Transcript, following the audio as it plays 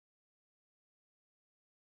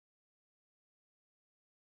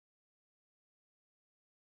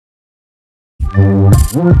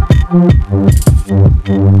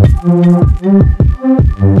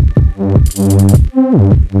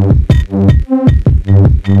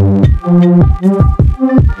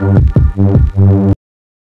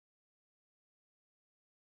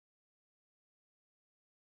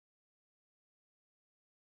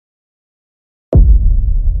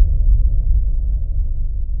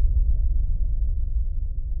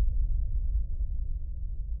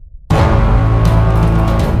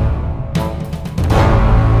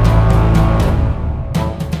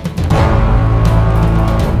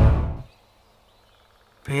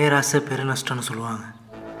பேராசை பெருநஷ்டம்னு சொல்லுவாங்க.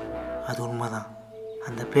 அது உண்மைதான்.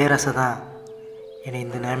 அந்த பேராசை தான் என்னை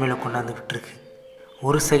இந்த நிலைமையில் கொண்டாந்து விட்டுருக்கு.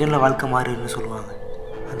 ஒரு செகண்டில் வாழ்க்கை மாறிடுன்னு சொல்லுவாங்க.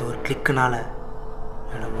 அந்த ஒரு கிளிக்குனால்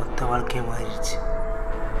என்னோட மொத்த வாழ்க்கையே மாறிடுச்சு.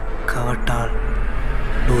 கவட்டால்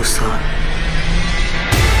லூசால்.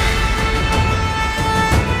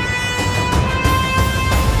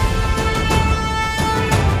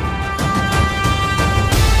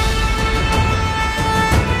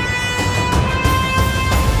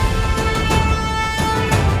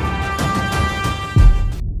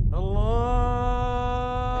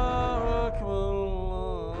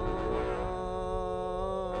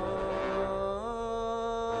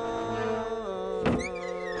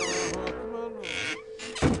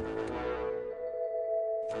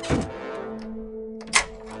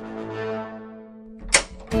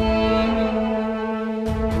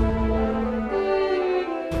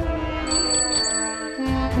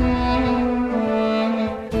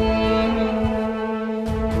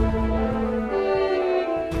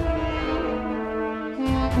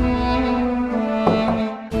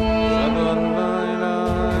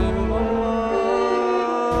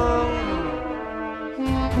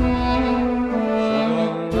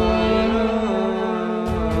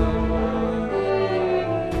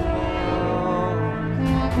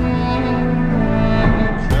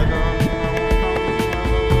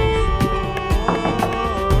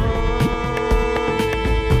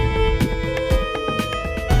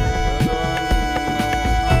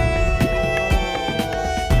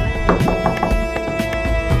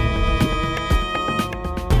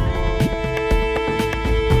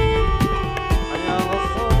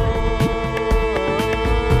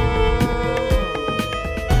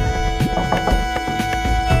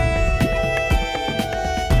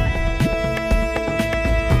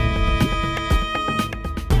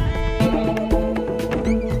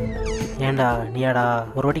 நீயாடா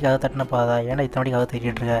ஒரு வாட்டி கதை தட்டினப்பாதா? ஏன்டா இத்தனை வாட்டி கதை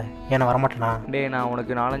தட்டிட்டு இருக்க? ஏன்னா வரமாட்டேனா? டே, நான்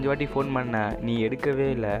உனக்கு 4-5 வாட்டி ஃபோன் பண்ணேன், நீ எடுக்கவே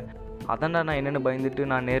இல்லை. அதான்டா நான் என்னென்னு பயந்துட்டு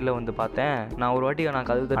நான் நேரில் வந்து பார்த்தேன். நான் ஒரு வாட்டி நான்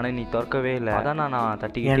கதை தட்டினேன், நீ திறக்கவே இல்லை. அதான் நான்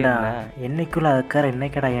தட்டிக்கிட்டே இருந்தேன். என்னைக்குள்ள அதுக்கார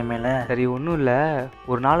என்னைக்கடா என் மேலே? சரி, ஒன்றும் இல்லை.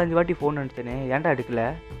 ஒரு 4-5 வாட்டி ஃபோன் அனுப்பிச்சேனே, ஏன்டா எடுக்கல?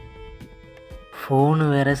 ஃபோனு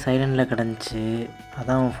வேறு சைலண்டில் கிடந்துச்சு,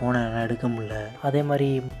 அதான் உன் ஃபோனை என்னால் எடுக்க முடியல. அதே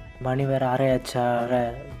மாதிரி மணி வேறு அரையாச்சா, வேறு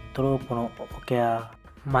தொழுவ போகணும். ஓகேயா?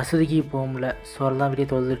 மசூதிக்கு போக முடியல, சோறு தான் வெளியே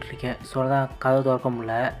தொழுதுட்ருக்கேன். சோறு தான் கதவு திறக்க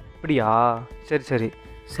முடியல. அப்படியா? சரி சரி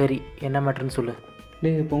சரி, என்ன மேட்டர்னு சொல்லு.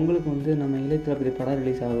 டே, பொங்கலுக்கு வந்து நம்ம இளையதளபதி படம்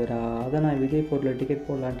ரிலீஸ் ஆகுதுடா. அதான் நான் விஜய் போர்ட்டில் டிக்கெட்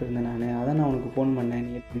போடலான்ட்டு இருந்தேன். அதான் நான் உனக்கு ஃபோன் பண்ணேன்,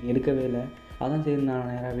 நீ எடுக்கவே இல்லை. அதான் சரி, நான்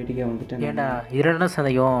நேராக வீட்டுக்கே வந்துட்டேன். ஏண்டா இரண்டா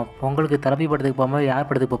சந்தேகம்? பொங்கலுக்கு தளபதி படத்துக்கு போகும்போது யார்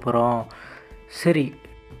படத்துக்கு போகிறோம்? சரி,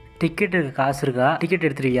 டிக்கெட்டுக்கு காசு இருக்கா? டிக்கெட்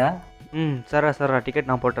எடுத்துருவியா? சரா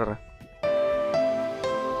டிக்கெட் நான் போட்டுறேன்.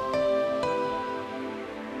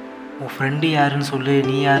 உன் ஃப்ரெண்டு யாருன்னு சொல்லு,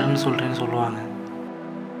 நீ யாருன்னு சொல்கிறேன்னு சொல்லுவாங்க.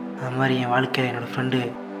 அது மாதிரி என் வாழ்க்கையில் என்னோடய ஃப்ரெண்டு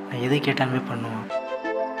நான் எது கேட்டாலுமே பண்ணுவான்.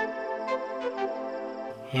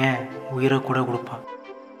 ஏன் உயிரை கூட கொடுப்பான்.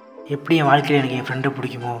 எப்படி என் வாழ்க்கையில் எனக்கு என் ஃப்ரெண்டை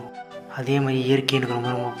பிடிக்குமோ அதே மாதிரி இயற்கை எனக்கு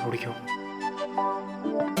ரொம்ப ரொம்ப பிடிக்கும்.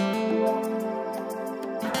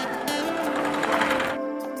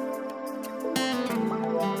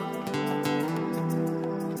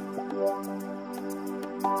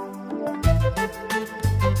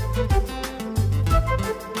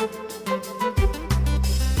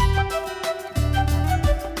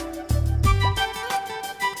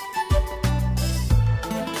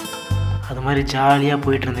 அது மாதிரி ஜாலியாக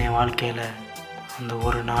போயிட்டு இருந்தேன் என் வாழ்க்கையில். அந்த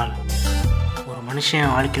ஒரு நாள் ஒரு மனுஷன்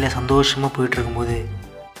என் வாழ்க்கையில் சந்தோஷமாக போயிட்டுருக்கும்போது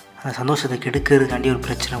அந்த சந்தோஷத்தை கெடுக்கிறதுக்காண்டி ஒரு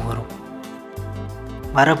பிரச்சனை வரும்.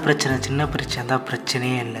 வர பிரச்சனை சின்ன பிரச்சனை தான்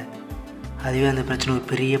பிரச்சனையே இல்லை. அதுவே அந்த பிரச்சனை ஒரு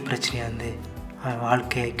பெரிய பிரச்சனையாக இருந்து அவன்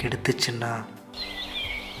வாழ்க்கையை கெடுத்துச்சுன்னா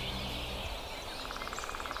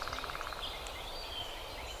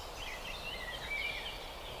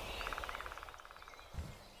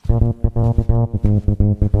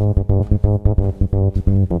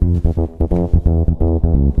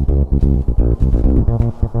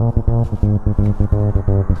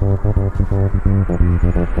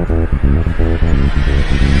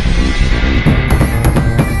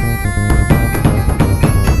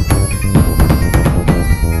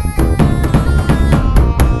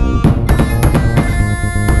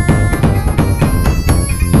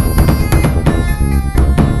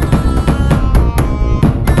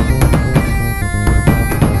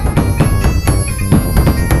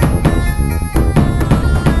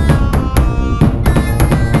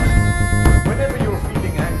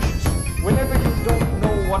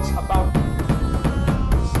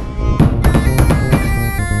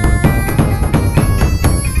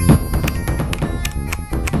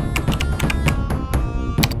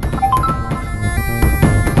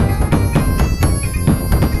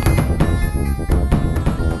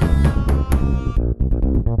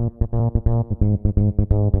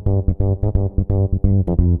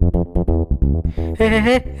என்ன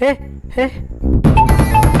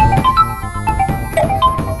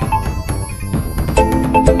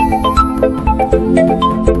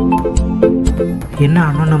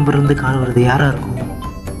அண்ணன் நம்பர் இருந்து கால் வருது? யாரா இருக்கும்?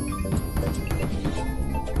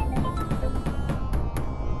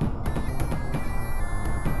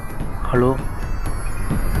 Hello,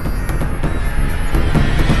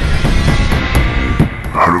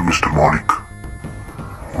 hello mister Malik,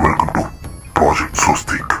 welcome to project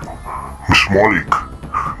Swastik. Miss Malik,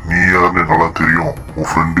 நீ யாருன்னு நல்லா தெரியும், உன்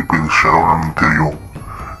ஃப்ரெண்டு பேர் ஷரவணன் தெரியும்,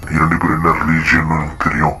 நீ 2 பேரும் என்ன ரிலீஜியன்னு எனக்கு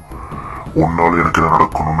தெரியும். உன்னால எனக்கு என்ன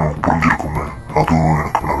நடக்கணும்னு புரிஞ்சிருக்குங்க, அதுவும்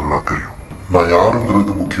எனக்கு நல்லா தெரியும். நான்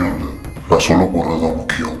யாருங்கிறது முக்கியம் இல்லை, நான் சொல்ல போறதுதான்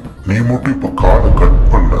முக்கியம். நீ மட்டும் இப்ப காலை கட்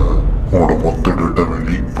பண்ண உன்னோட மொத்த டேட்டாவை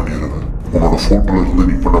லீக் பண்ணிடுவேன். உன்னோட போட்டோல இருந்து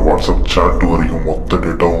நீ பண்ண வாட்ஸ்அப் சாட் வரைக்கும் மொத்த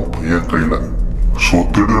டேட்டாவும் என் கையில. ஸோ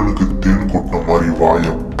திருடனுக்கு தேன் கொட்டின மாதிரி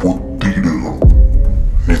வாயை பொத்திக்கிட்டு இருக்கணும்.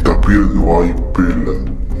 நீ தப்பியதுக்கு வாய்ப்பே இல்லை.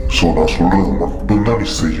 ஸோ நான் சொல்றது மட்டும்தான் நீ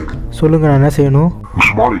செய்யணும். சொல்லுங்க, நான் என்ன செய்யணும்?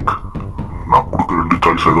 மிஸ் மாலிக், நான் கொடுக்க 2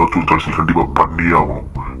 சாய்ஸ் ஏதாச்சும் சாய்ஸ் கண்டிப்பா பண்ணியே ஆகணும்.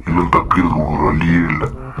 இன்னும் தப்பியதுக்கு ஒரு வழியே இல்லை.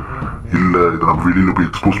 இல்ல இதை நான் வெளியில போய்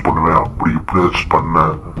எக்ஸ்போஸ் பண்ணுவேன், அப்படி இப்படி ஏதாச்சும் பண்ண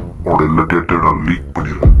உன்னோட எல்லா டேட்டாவை நான் லீக்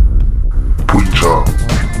பண்ணிடுவேன். புரிஞ்சா?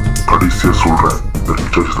 கடைசியா சொல்றேன், இந்த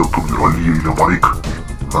 2 சாய்ஸ் தப்பு வழியே இல்லை மாலிக்.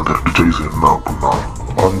 அந்த 2 சாய்ஸ் என்ன அப்படின்னா,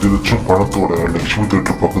 5 லட்சம் பணத்தோட லட்சுமி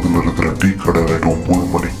தேட்டர் பக்கத்துல இருக்கிற டீ கடை நைட்டு 9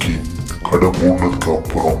 மணிக்கு கடை மூடினதுக்கு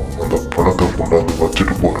அப்புறம் அந்த பணத்தை கொண்டாந்து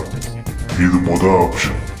வச்சுட்டு போறேன். இது முதல்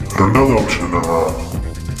ஆப்ஷன். 2வது ஆப்ஷன் என்னன்னா,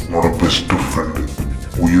 உன்னோட பெஸ்ட் ஃப்ரெண்டு,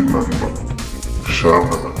 உயிர் நண்பன்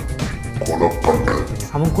ஷானை கொலை பண்ற.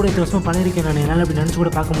 அவன் கூட 8 வருஷமா பண்ணியிருக்கேன் நான். என்னால் அப்படி நினச்சி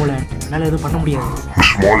கூட பார்க்க முடியல. என்னால் எதுவும் பண்ண முடியாது.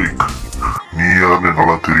 மிஸ் மாலிக், நீ யாருன்னு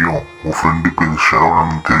நல்லா தெரியும், உன் ஃப்ரெண்டு பேர்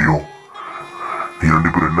ஷரவணன் தெரியும், நீ 2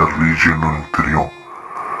 பேரும் என்ன ரிலீஜியன்னு எனக்கு தெரியும்.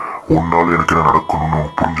 உன்னால எனக்கு என்ன நடக்கணும்னு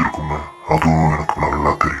புரிஞ்சிருக்குங்க, அதுவும் எனக்கு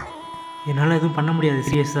நல்லா தெரியும். என்னால் எதுவும் பண்ண முடியாது,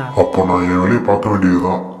 சீரியஸா. அப்போ நான் என் வேலையை பார்க்க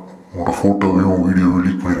வேண்டியதுதான். உன்னோட ஃபோட்டோவையும் உன் வீடியோவையும்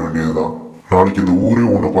லீக் பண்ணிட வேண்டியதுதான். நாளைக்கு இந்த ஊரே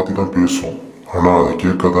உன்னை பார்த்து தான் பேசும், ஆனால் அதை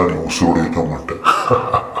கேட்க தான் நீ உசுரோடு இருக்க மாட்டேன்.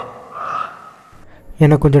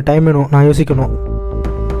 எனக்கு கொஞ்சம் டைம் வேணும், நான் யோசிக்கணும்.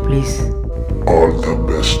 ப்ளீஸ். All the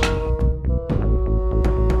best.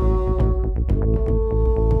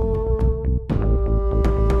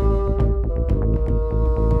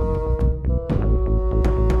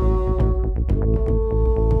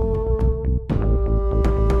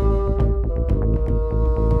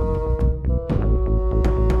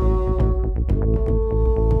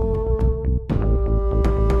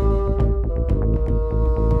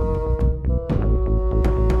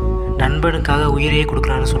 நண்பனுக்காக உயிரையே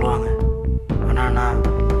கொடுக்குறான்னு சொல்லுவாங்க. ஆனால் நான்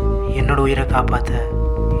என்னோட உயிரை காப்பாற்ற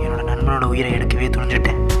என்னோட நண்பனோட உயிரை எடுக்கவே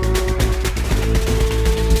துணிஞ்சிட்டேன்.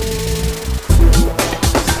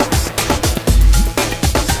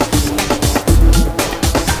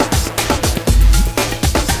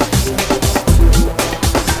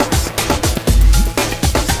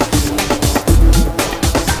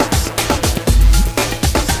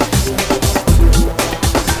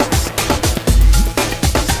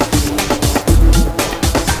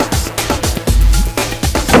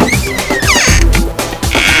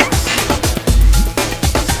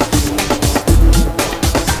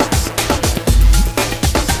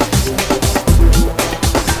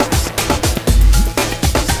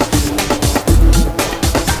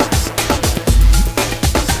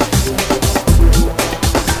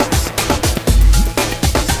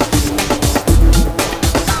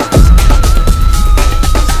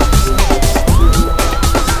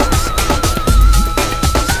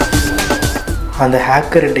 அந்த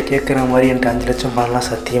ஹேக்கர் என்கிட்ட கேட்குற மாதிரி என்கிட்ட 5 லட்சம் பணம்லாம்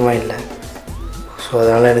சத்தியமாக இல்லை. ஸோ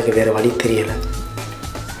அதனால் எனக்கு வேறு வழி தெரியலை.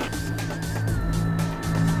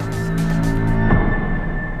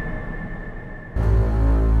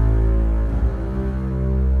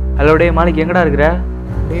 ஹலோ டே மாலிக், எங்கடா இருக்கிற?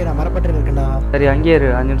 டேய், நான் மரப்பட்டில் இருக்கேன்டா. சரி, அங்கேயே இரு,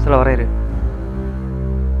 5 நிமிஷத்தில் வரேன்.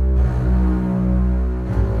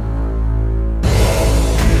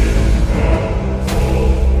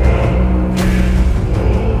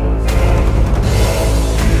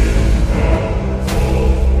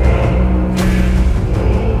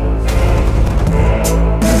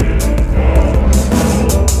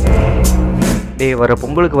 டே, வர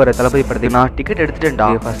பொங்கலுக்கு வர தளபதி படத்துக்கு நான் டிக்கெட் எடுத்துட்டேன்டா.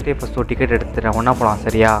 ஃபர்ஸ்ட் ஷோ டிக்கெட் எடுத்துட்டேன், ஒன்றா போகலாம்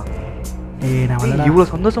சரியா? ஏய், நான் வரலடா. இவ்வளோ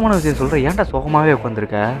சந்தோஷமான விஷயம் சொல்கிறேன், ஏன்டா சோகமாகவே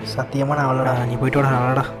உட்காந்துருக்க? சத்தியமாக நான் வரலடா. நீ போயிட்டு வாடா, நான்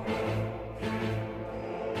வரலடா.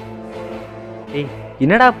 ஏய்,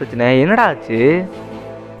 என்னடா பிரச்சனை? என்னடா ஆச்சு?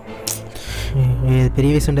 இது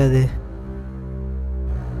பெரிய விஷயம்டா அது.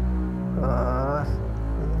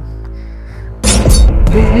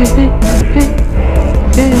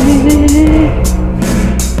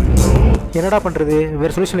 என்னடா பண்ணுறது?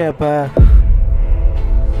 வேறு சொல்யூஷன் இல்லையா? இப்போ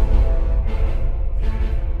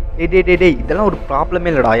டேய் இதெல்லாம் ஒரு ப்ராப்ளமே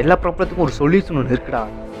இல்லைடா. எல்லா ப்ராப்ளத்துக்கும் ஒரு சொல்யூஷன் ஒன்று இருக்குடா.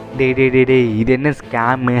 டேய் இது என்ன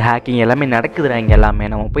ஸ்கேமு ஹேக்கிங் எல்லாமே நடக்குதுடா இங்கே எல்லாமே.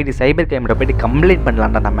 நம்ம போயிட்டு சைபர் கிரைம்கிட்ட போயிட்டு கம்ப்ளைண்ட்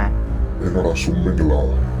பண்ணலாம்டா நம்ம. என்னடா சும்மைங்களா?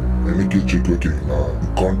 எனக்கே செக் வைக்கிறீங்களா? You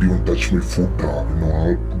can't even touch my ஃபுட்ரா.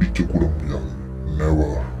 இன்னொரு பிடிக்க கூட முடியாது.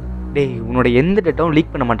 நெவர். டேய் உன்னோட எந்த டேட்டாவும்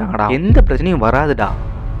லீக் பண்ண மாட்டாங்கடா. எந்த பிரச்சனையும் வராதுடா.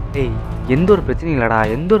 டேய் எந்த ஒரு பிரச்சனையும் இல்லைடா.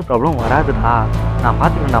 எந்த ஒரு ப்ராப்ளமும் வராதுடா. நான்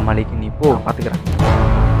பார்த்துக்கிறேன்டா மாலிக். நீ போ, பார்த்துக்கிறேன்.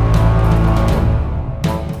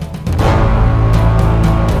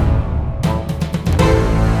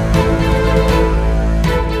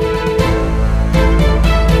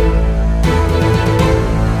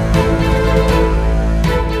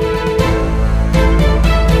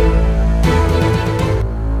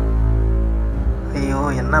 ஐயோ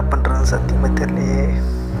என்ன பண்ணுறது சத்தியமாக தெரியலையே.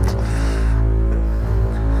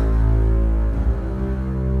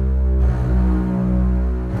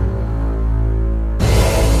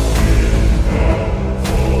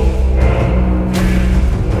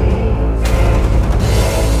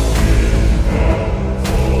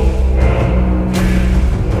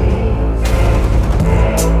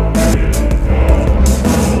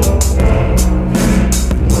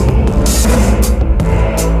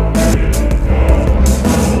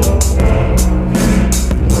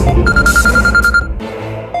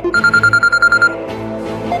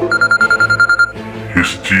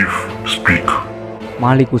 Yes, Chief. Speak.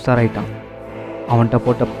 மாலிக் உஷாராயிட்டான். அவன்கிட்ட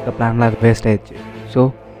போட்ட பிளான்லாம் வேஸ்ட் ஆயிடுச்சு. ஸோ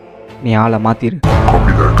நீ ஆளை மாற்றிரு.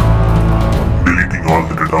 Copy that. Deleting all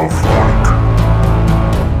the data of Malik.